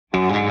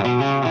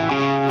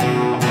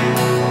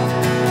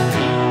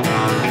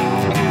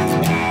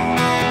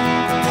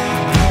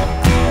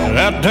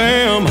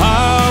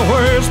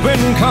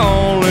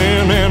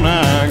calling, and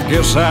I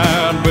guess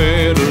I'd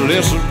better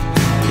listen.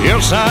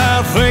 Yes,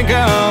 I think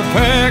I'll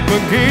pack my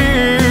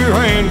gear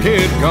and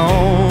get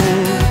gone.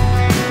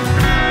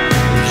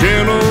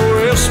 Gentle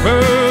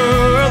whisper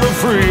of the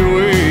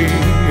freeway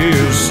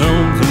is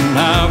something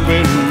I've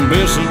been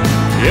missing.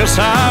 Yes,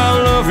 I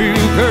love you,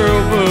 girl,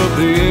 but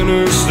the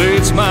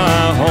interstate's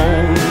my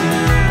home.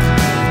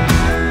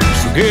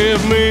 So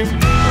give me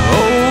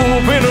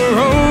open a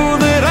road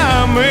that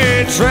I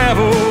may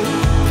travel,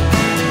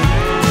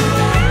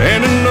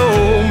 and an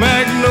old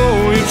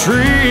magnolia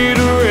tree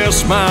to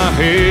rest my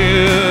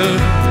head.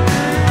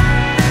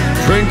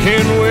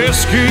 Drinking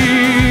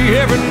whiskey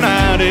every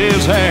night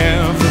is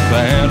half the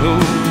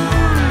battle,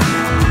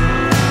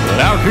 but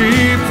I'll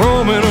keep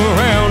roaming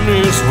around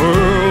this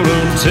world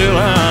until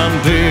I'm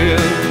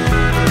dead.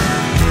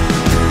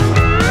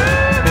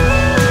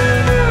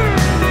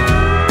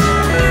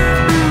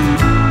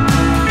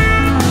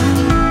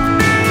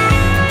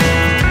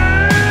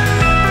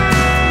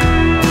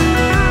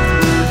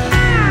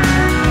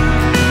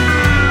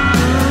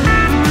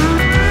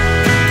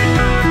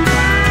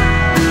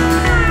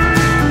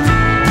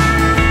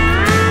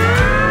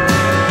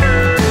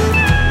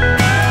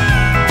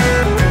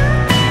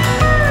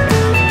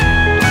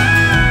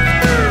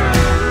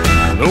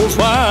 Those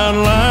white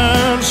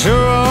lines sure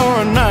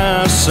are a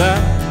nice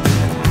sight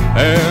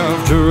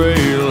after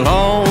a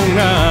long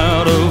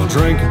night of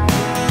drinking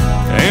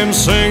and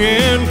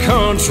singing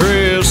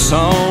country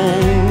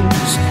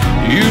songs.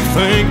 You'd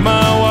think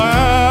my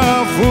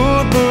wife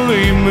would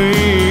believe me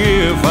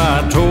if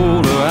I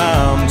told her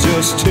I'm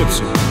just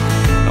tipsy.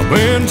 I've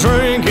been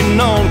drinking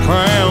on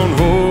Crown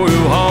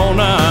Royal all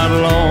night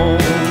long.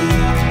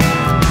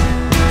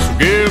 So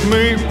give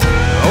me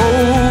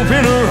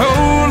open a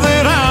road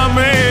that I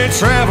may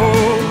travel,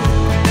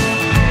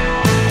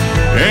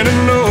 and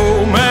an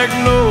old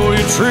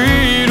magnolia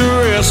tree to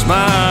rest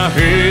my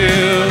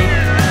head.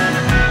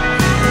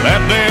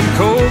 That damn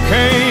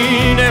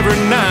cocaine every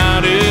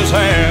night is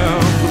half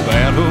the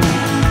battle,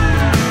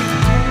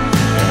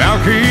 and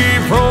I'll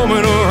keep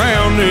roaming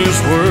around this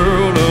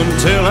world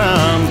until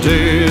I'm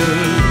dead.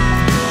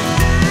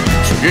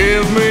 So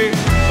give me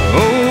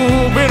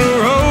open a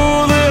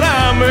road that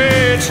I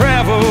may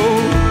travel,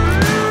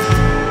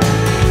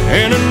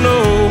 and an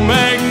old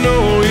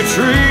magnolia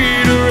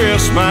tree to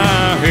rest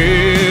my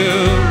head.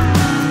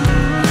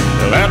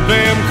 That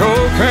damn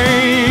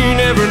cocaine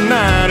every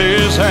night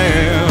is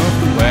half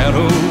the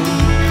battle,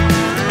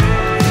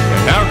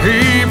 and I'll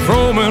keep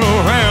roaming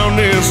around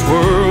this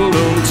world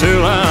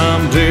until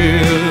I'm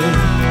dead.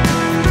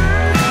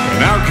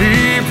 And I'll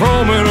keep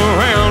roaming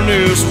around